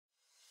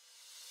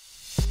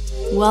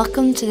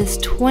Welcome to this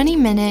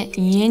 20-minute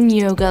Yin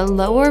Yoga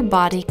lower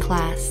body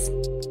class.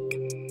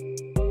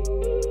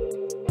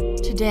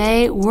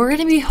 Today, we're going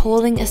to be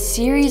holding a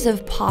series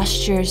of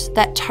postures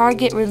that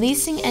target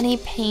releasing any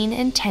pain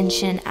and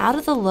tension out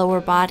of the lower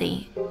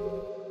body.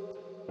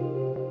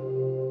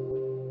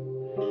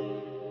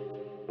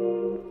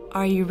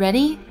 Are you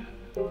ready?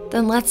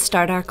 Then let's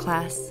start our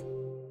class.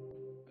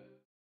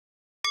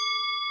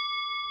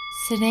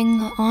 Sitting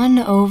on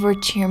over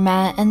to your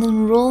mat and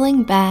then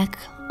rolling back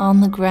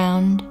on the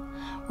ground,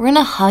 we're going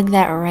to hug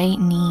that right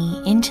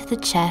knee into the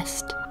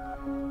chest.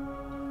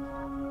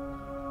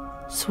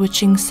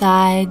 Switching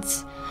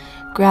sides,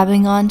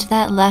 grabbing onto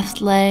that left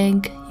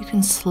leg, you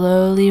can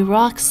slowly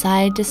rock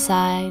side to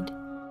side.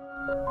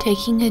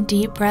 Taking a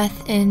deep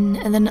breath in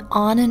and then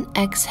on an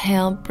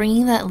exhale,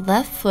 bringing that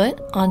left foot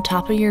on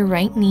top of your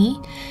right knee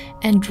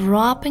and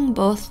dropping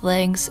both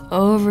legs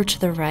over to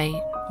the right.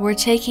 We're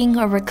taking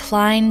a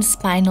reclined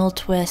spinal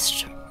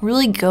twist,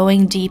 really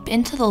going deep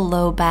into the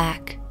low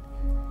back,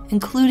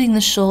 including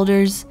the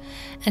shoulders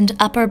and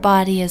upper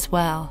body as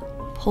well.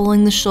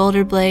 Pulling the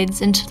shoulder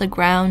blades into the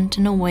ground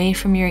and away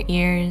from your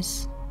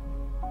ears.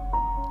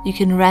 You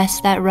can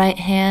rest that right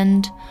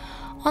hand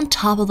on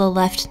top of the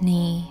left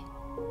knee,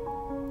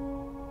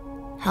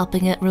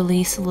 helping it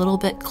release a little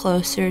bit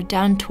closer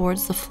down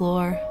towards the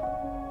floor.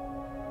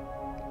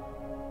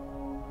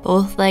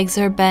 Both legs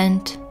are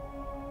bent,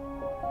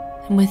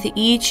 and with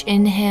each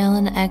inhale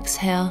and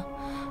exhale,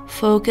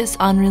 focus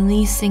on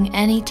releasing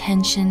any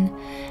tension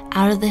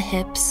out of the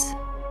hips.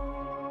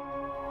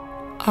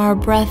 Our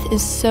breath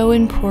is so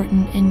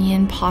important in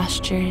yin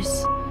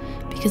postures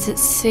because it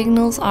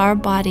signals our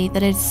body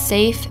that it's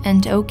safe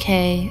and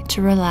okay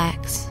to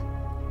relax.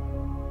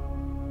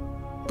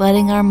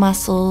 Letting our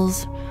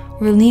muscles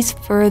release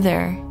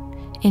further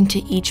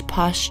into each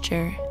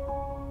posture.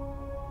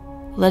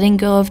 Letting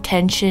go of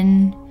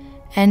tension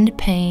and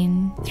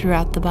pain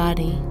throughout the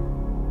body.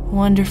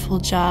 Wonderful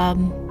job.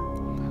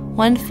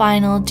 One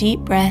final deep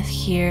breath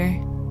here.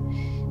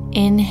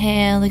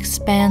 Inhale,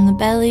 expand the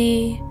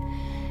belly.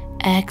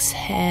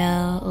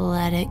 Exhale,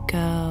 let it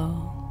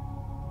go.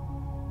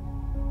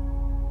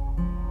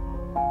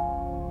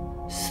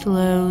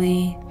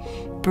 Slowly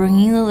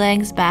bringing the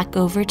legs back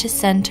over to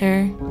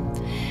center.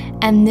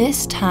 And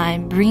this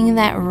time, bringing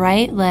that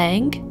right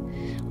leg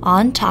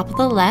on top of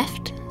the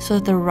left so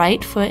that the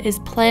right foot is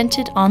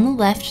planted on the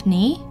left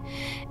knee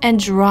and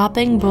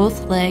dropping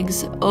both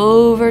legs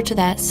over to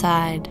that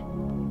side.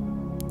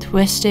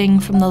 Twisting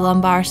from the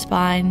lumbar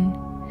spine,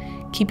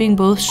 keeping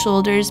both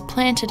shoulders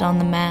planted on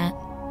the mat.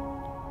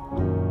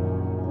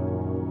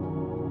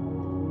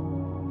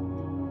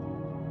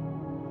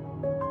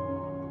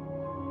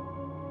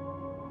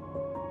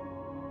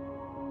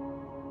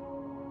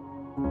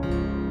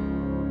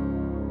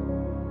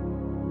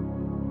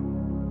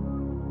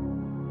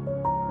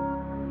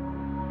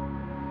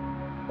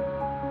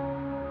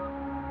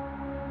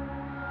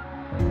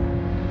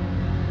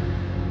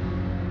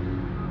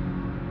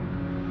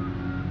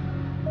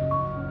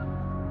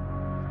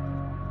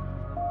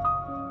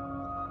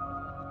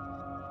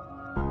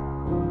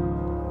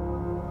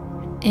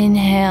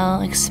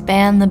 Inhale,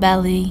 expand the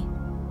belly.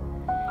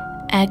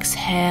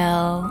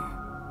 Exhale,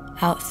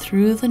 out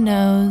through the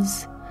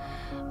nose,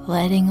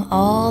 letting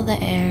all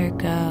the air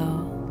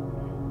go.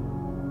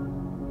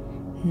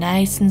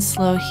 Nice and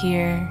slow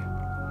here.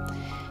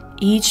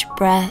 Each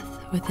breath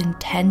with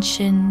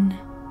intention,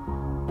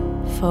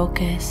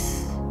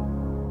 focus.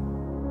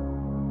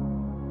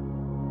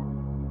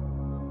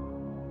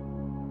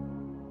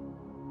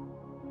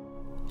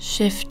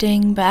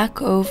 Shifting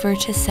back over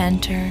to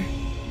center.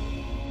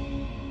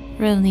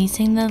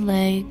 Releasing the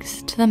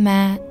legs to the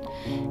mat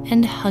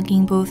and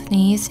hugging both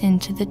knees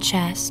into the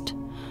chest.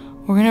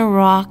 We're going to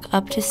rock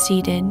up to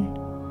seated,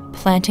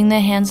 planting the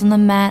hands on the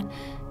mat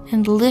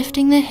and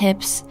lifting the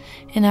hips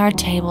in our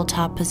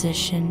tabletop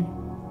position,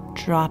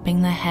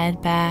 dropping the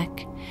head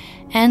back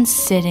and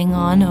sitting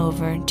on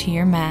over to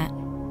your mat.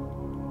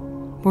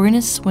 We're going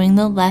to swing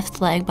the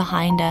left leg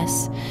behind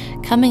us,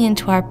 coming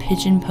into our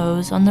pigeon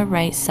pose on the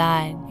right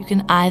side. You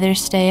can either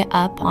stay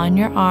up on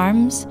your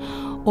arms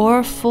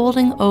or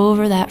folding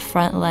over that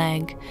front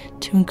leg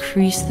to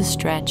increase the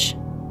stretch.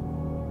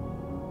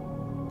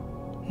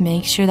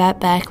 Make sure that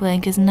back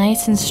leg is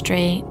nice and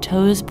straight,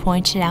 toes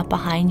pointed out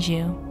behind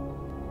you.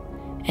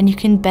 And you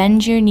can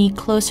bend your knee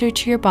closer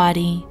to your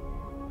body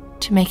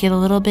to make it a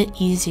little bit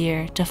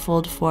easier to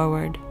fold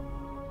forward.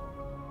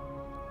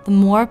 The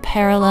more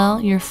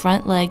parallel your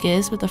front leg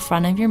is with the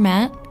front of your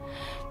mat,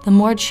 the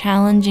more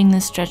challenging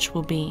the stretch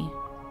will be.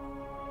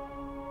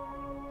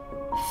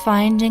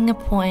 Finding a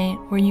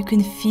point where you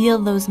can feel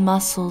those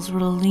muscles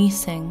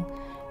releasing,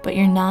 but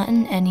you're not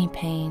in any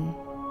pain.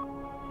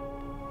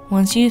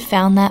 Once you've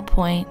found that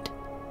point,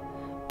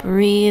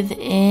 breathe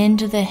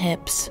into the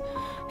hips,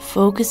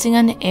 focusing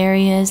on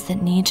areas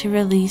that need to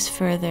release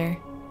further,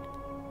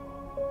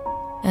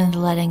 and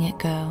letting it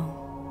go.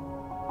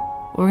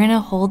 We're going to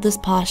hold this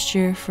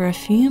posture for a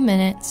few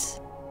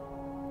minutes,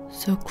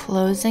 so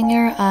closing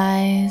your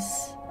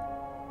eyes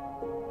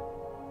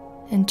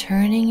and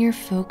turning your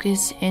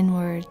focus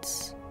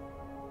inwards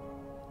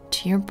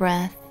to your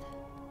breath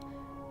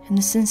and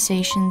the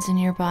sensations in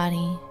your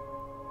body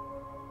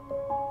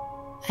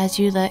as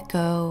you let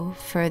go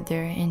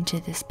further into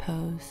this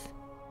pose.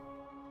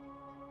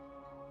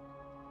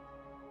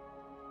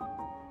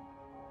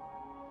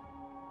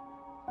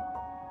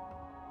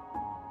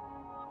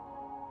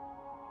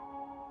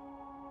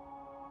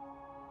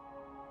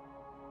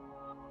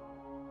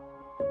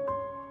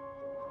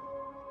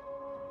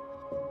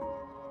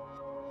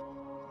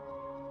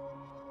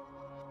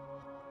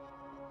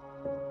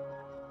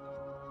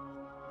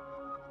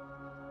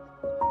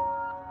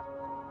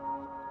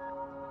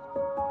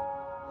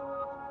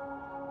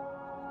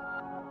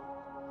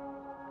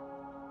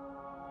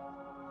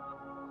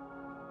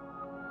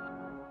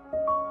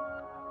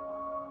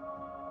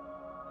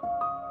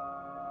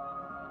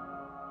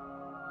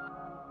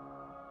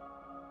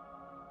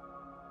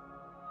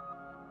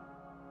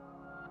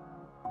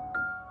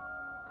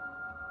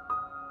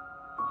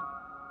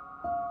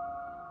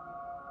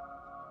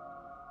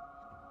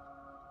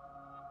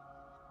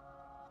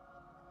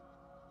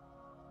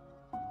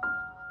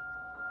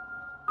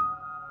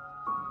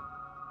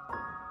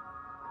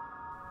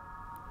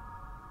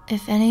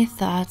 If any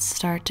thoughts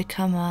start to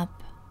come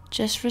up,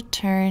 just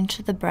return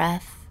to the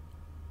breath,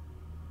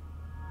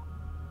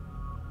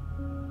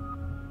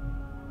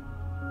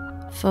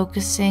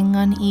 focusing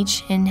on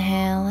each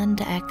inhale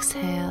and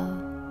exhale.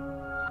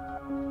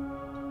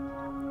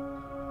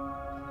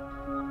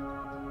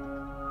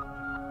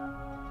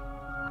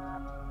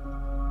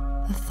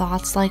 The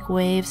thoughts like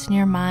waves in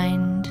your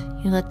mind,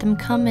 you let them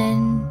come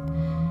in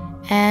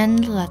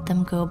and let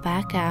them go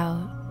back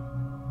out.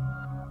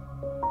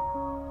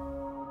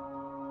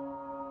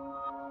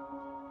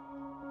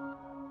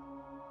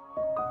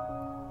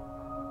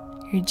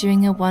 You're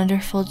doing a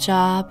wonderful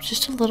job,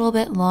 just a little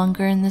bit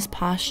longer in this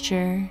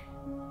posture.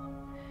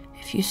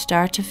 If you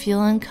start to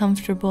feel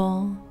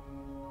uncomfortable,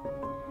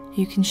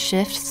 you can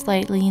shift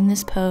slightly in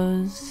this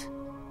pose.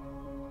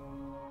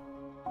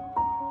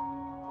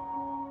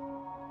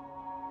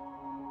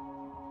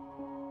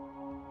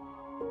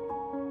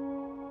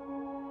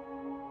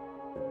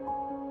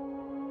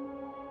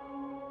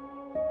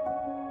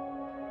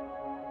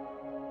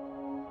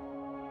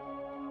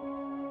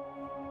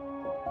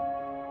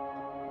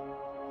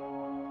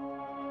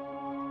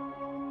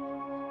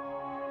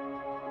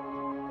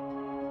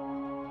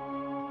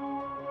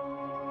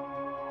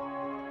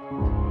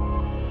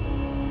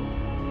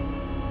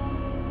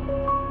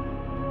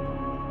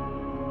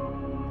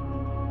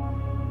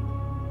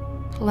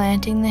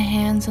 Planting the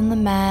hands on the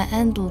mat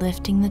and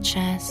lifting the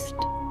chest.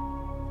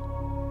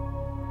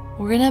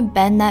 We're gonna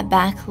bend that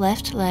back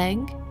left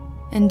leg,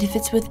 and if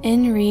it's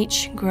within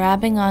reach,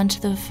 grabbing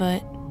onto the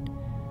foot,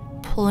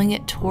 pulling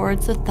it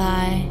towards the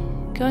thigh,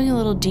 going a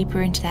little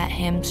deeper into that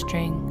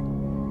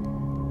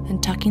hamstring, then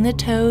tucking the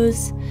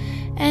toes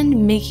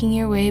and making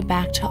your way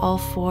back to all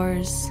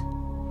fours.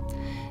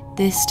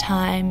 This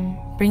time,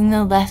 bring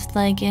the left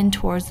leg in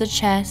towards the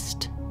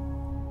chest,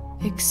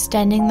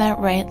 extending that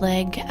right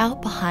leg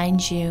out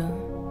behind you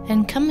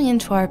and coming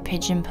into our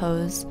pigeon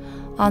pose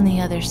on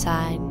the other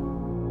side.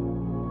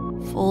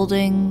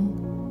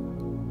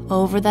 Folding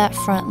over that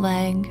front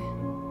leg.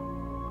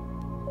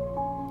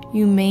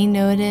 You may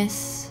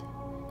notice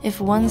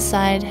if one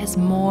side has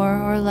more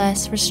or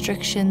less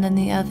restriction than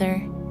the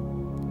other.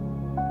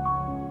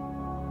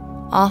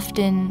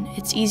 Often,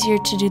 it's easier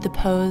to do the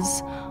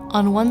pose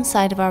on one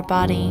side of our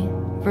body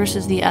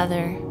versus the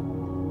other.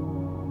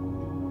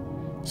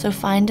 So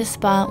find a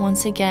spot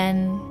once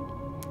again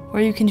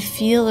where you can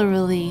feel a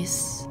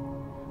release,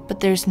 but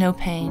there's no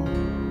pain.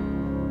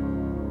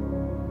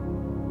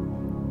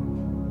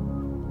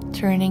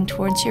 Turning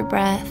towards your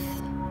breath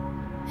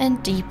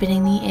and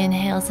deepening the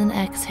inhales and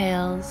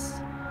exhales.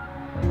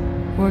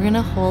 We're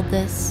gonna hold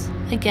this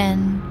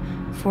again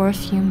for a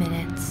few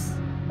minutes.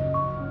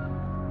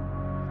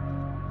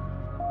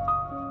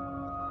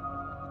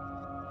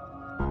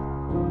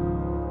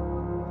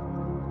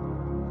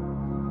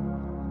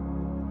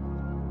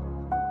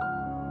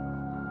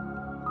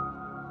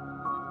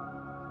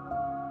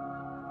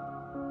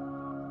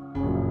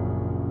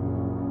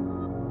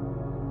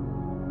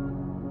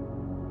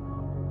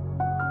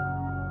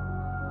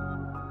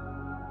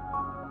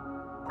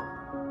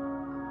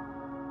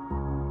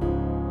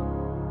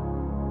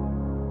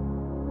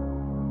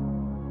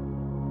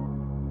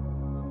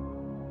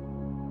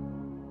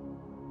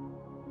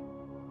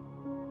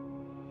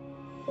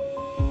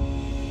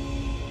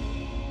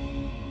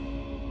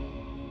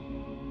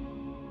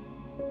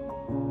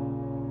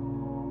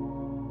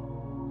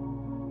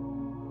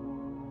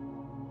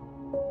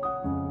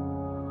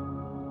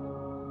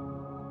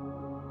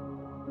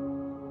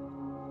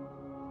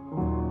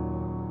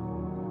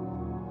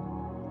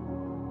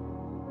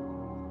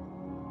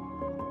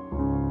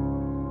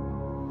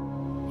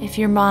 If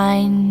your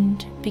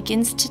mind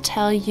begins to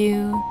tell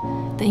you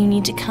that you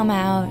need to come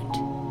out,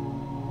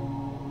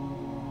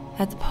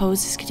 that the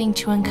pose is getting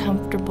too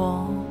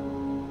uncomfortable,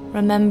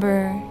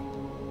 remember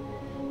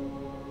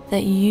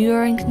that you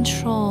are in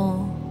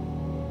control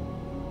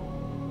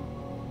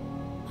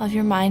of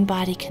your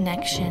mind-body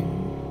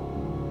connection.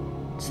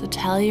 So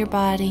tell your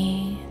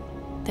body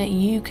that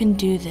you can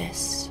do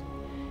this.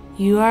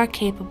 You are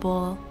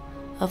capable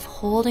of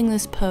holding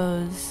this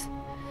pose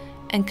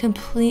and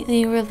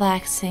completely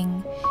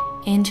relaxing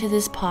into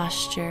this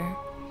posture,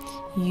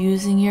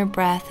 using your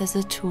breath as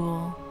a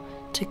tool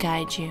to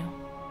guide you.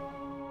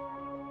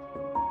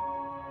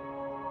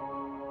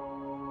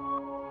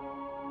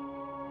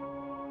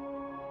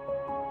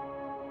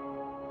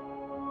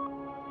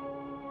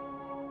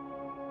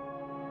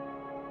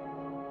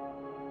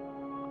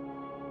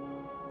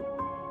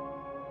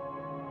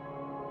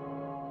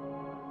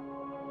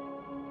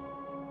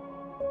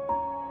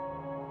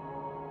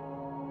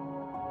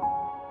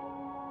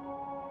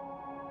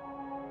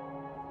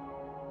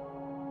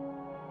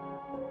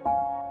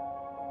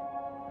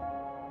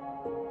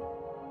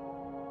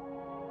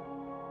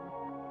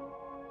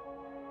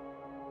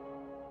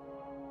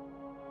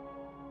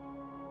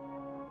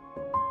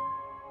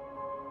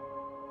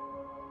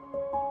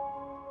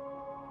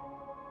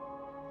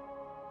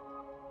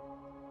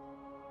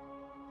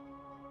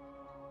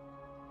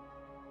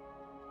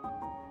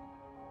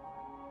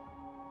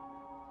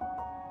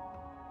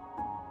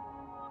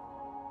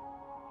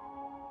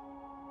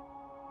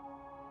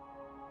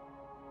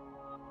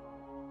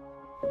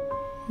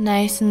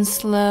 Nice and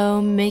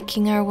slow,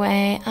 making our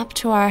way up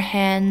to our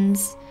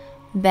hands,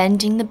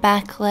 bending the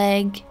back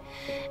leg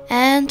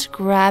and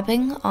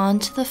grabbing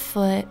onto the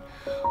foot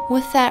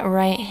with that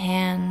right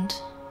hand.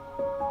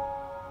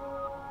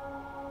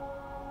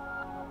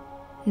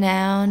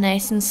 Now,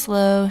 nice and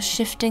slow,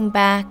 shifting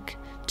back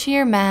to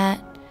your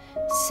mat,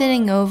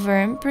 sitting over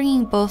and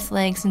bringing both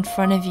legs in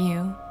front of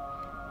you,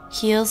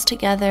 heels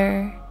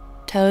together,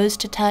 toes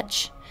to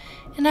touch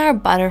in our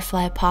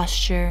butterfly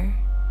posture.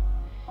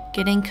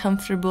 Getting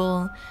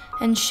comfortable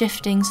and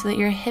shifting so that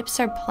your hips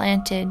are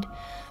planted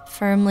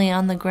firmly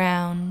on the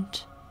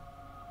ground.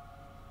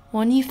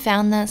 When you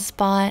found that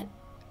spot,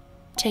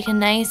 take a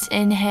nice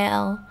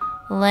inhale,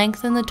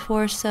 lengthen the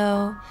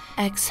torso,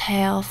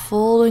 exhale,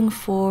 folding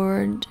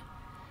forward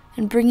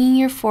and bringing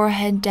your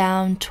forehead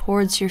down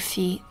towards your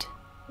feet,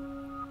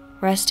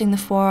 resting the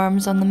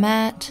forearms on the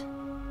mat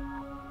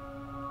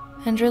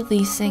and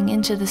releasing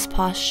into this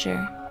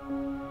posture.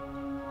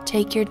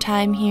 Take your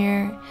time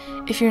here.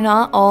 If you're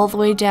not all the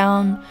way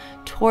down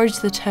towards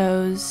the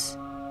toes,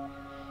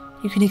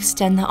 you can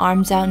extend the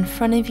arms out in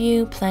front of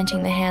you,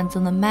 planting the hands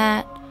on the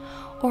mat,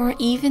 or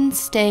even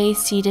stay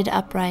seated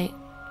upright.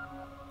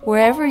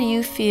 Wherever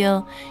you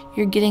feel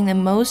you're getting the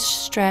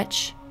most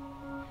stretch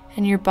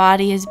and your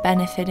body is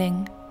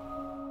benefiting.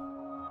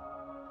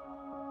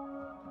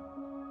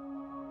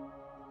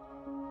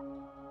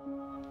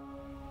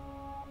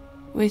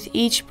 With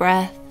each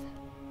breath,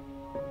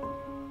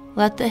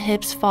 let the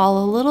hips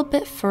fall a little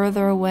bit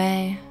further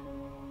away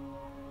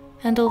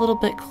and a little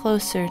bit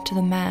closer to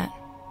the mat.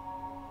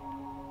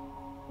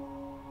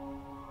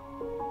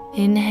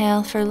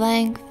 Inhale for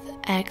length,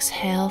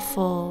 exhale,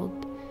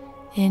 fold.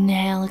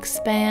 Inhale,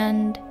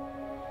 expand,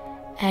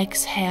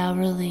 exhale,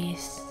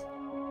 release.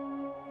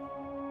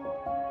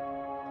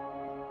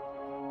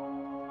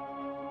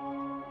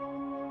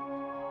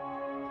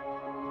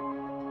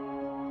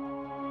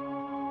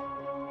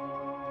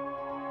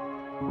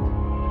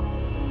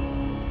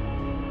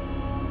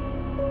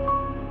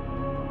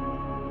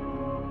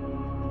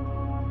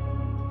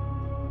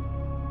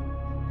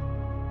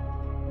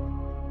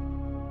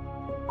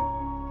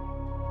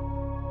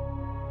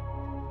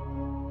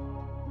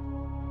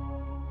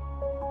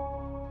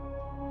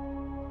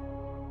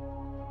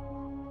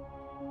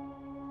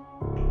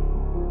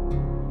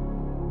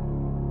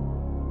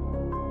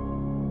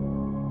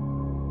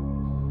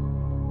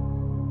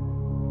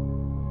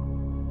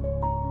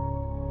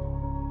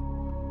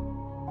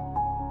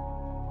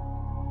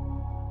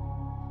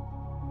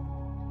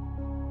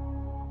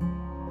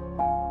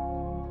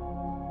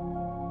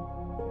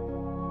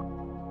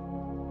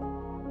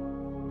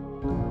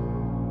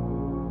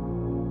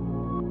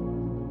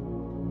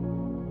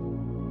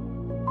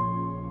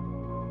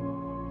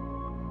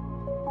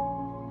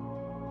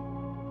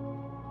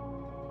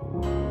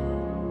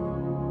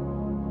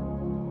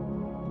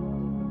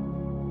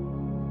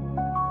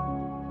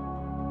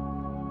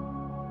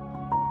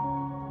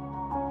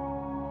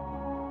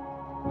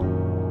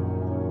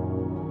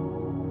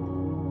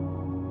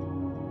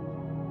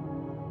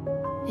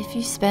 If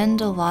you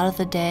spend a lot of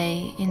the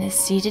day in a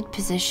seated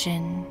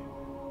position,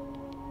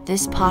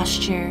 this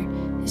posture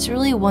is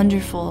really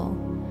wonderful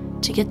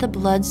to get the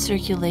blood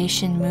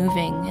circulation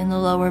moving in the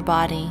lower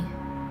body.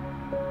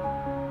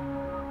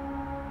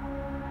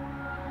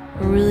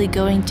 We're really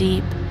going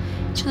deep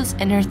to those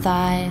inner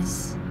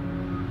thighs,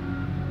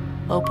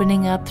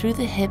 opening up through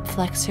the hip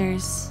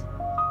flexors,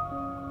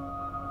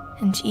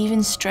 and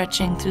even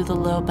stretching through the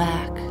low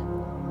back.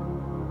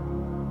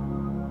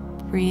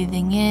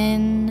 Breathing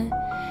in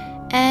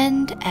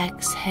and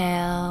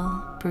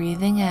exhale,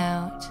 breathing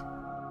out.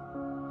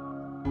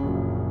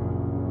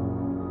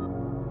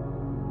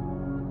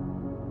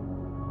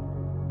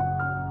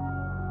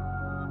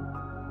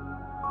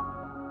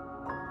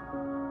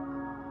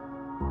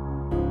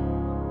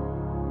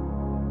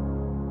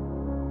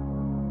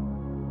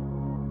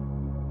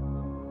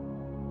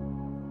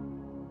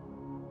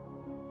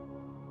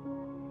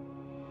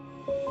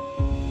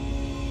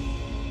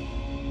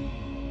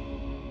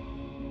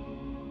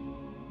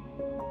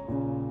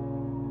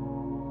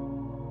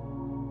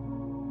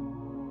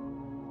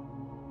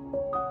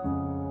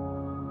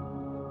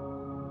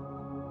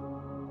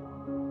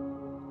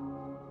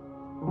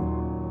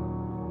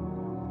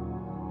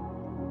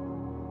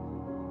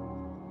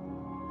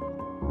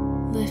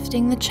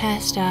 Lifting the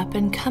chest up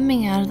and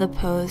coming out of the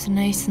pose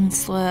nice and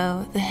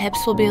slow. The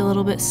hips will be a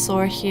little bit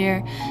sore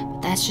here,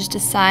 but that's just a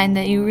sign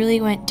that you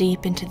really went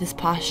deep into this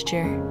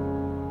posture.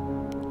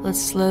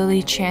 Let's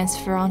slowly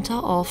transfer onto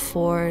all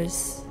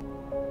fours,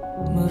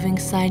 moving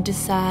side to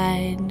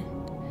side,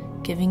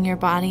 giving your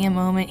body a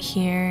moment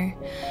here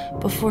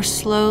before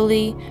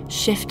slowly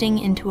shifting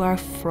into our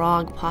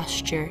frog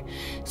posture.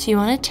 So you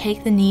want to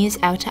take the knees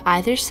out to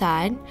either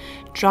side,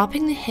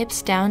 dropping the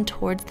hips down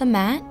towards the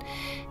mat,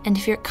 and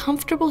if you're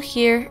comfortable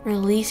here,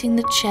 releasing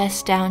the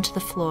chest down to the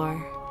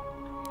floor.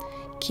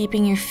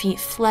 Keeping your feet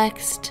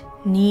flexed,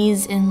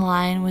 knees in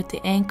line with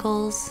the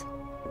ankles,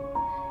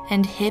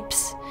 and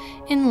hips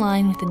in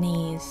line with the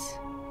knees.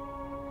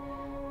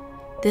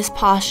 This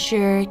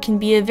posture can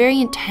be a very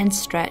intense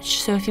stretch,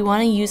 so if you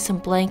want to use some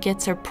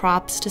blankets or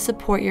props to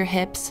support your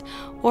hips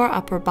or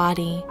upper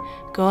body,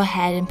 go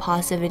ahead and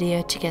pause the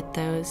video to get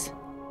those.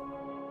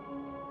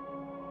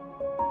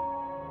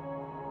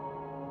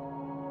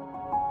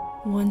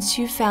 Once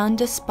you've found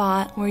a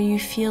spot where you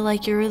feel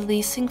like you're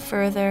releasing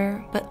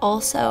further, but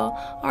also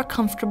are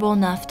comfortable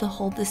enough to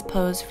hold this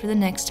pose for the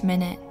next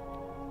minute,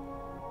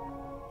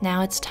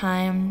 now it's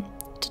time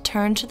to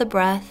turn to the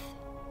breath,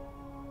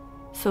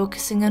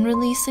 focusing on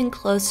releasing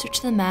closer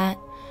to the mat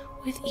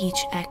with each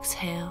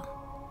exhale.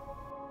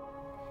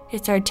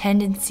 It's our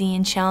tendency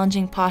in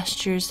challenging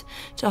postures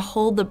to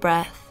hold the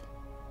breath,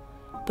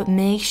 but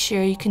make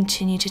sure you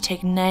continue to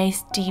take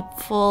nice, deep,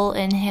 full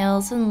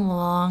inhales and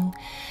long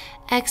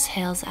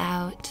exhales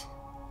out,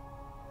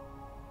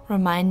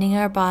 reminding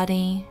our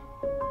body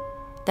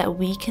that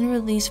we can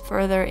release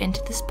further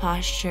into this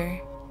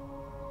posture,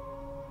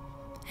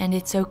 and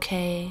it's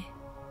okay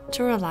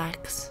to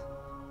relax.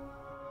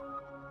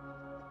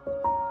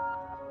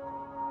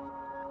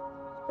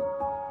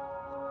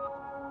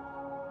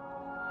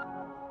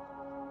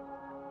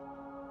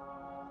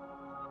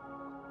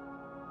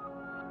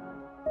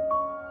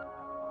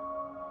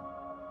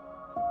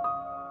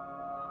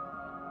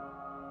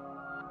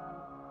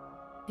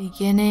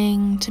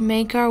 Beginning to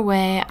make our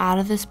way out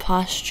of this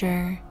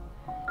posture,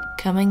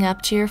 coming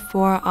up to your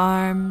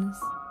forearms.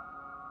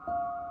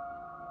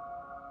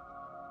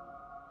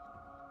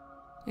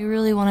 We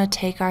really want to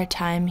take our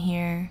time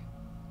here,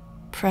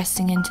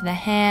 pressing into the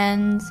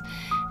hands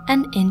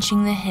and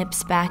inching the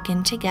hips back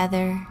in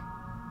together,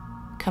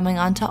 coming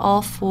onto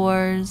all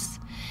fours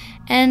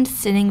and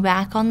sitting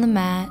back on the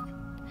mat,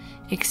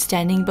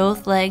 extending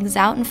both legs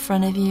out in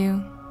front of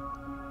you.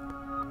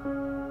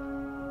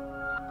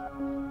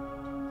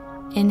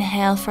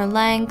 Inhale for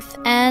length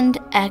and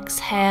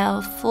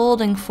exhale,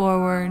 folding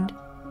forward.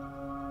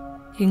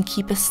 You can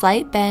keep a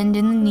slight bend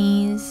in the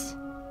knees.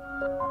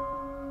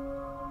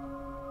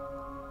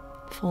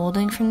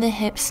 Folding from the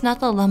hips, not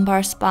the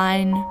lumbar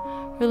spine,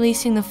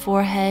 releasing the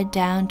forehead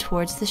down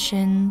towards the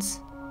shins.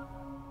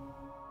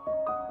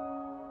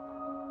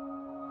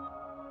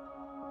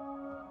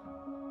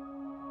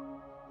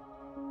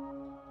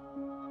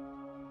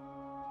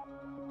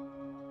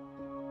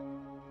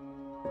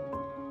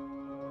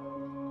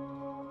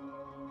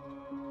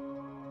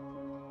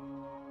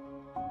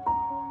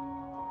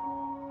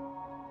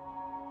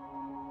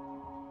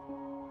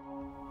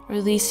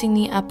 Releasing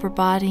the upper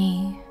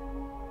body.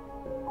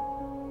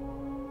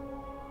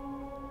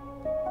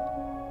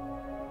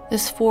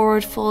 This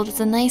forward fold is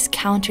a nice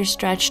counter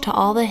stretch to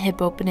all the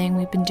hip opening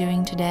we've been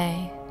doing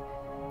today.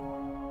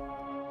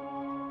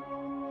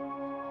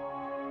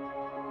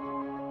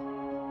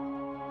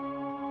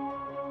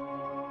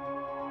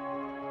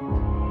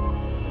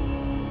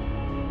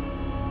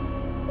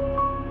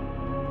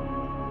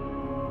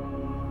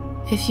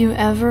 If you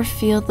ever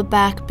feel the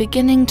back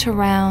beginning to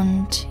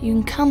round, you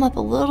can come up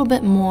a little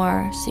bit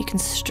more so you can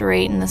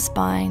straighten the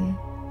spine.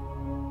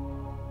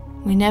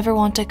 We never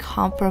want to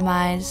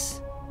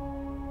compromise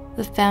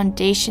the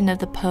foundation of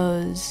the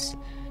pose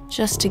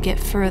just to get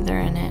further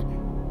in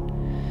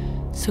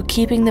it. So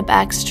keeping the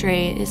back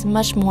straight is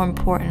much more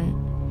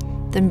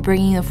important than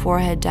bringing the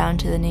forehead down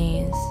to the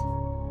knees.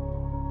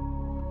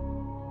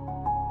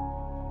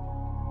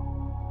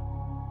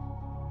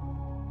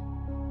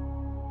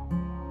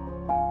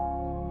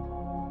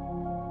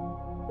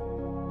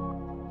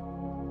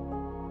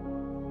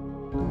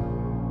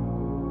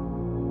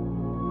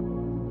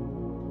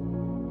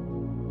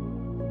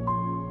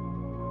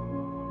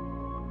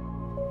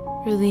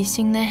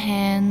 Releasing the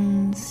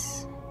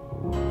hands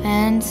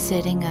and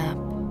sitting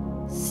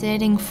up,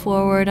 sitting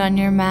forward on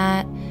your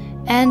mat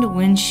and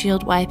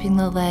windshield wiping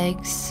the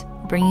legs,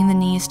 bringing the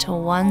knees to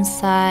one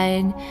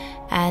side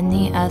and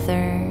the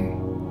other.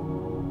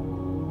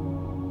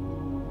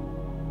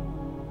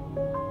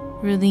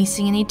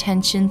 Releasing any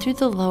tension through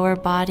the lower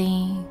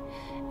body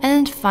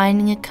and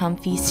finding a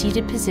comfy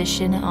seated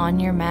position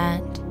on your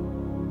mat.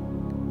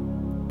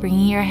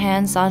 Bringing your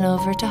hands on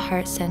over to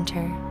heart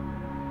center.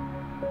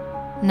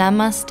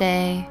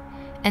 Namaste,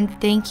 and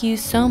thank you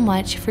so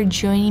much for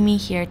joining me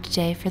here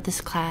today for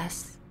this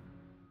class.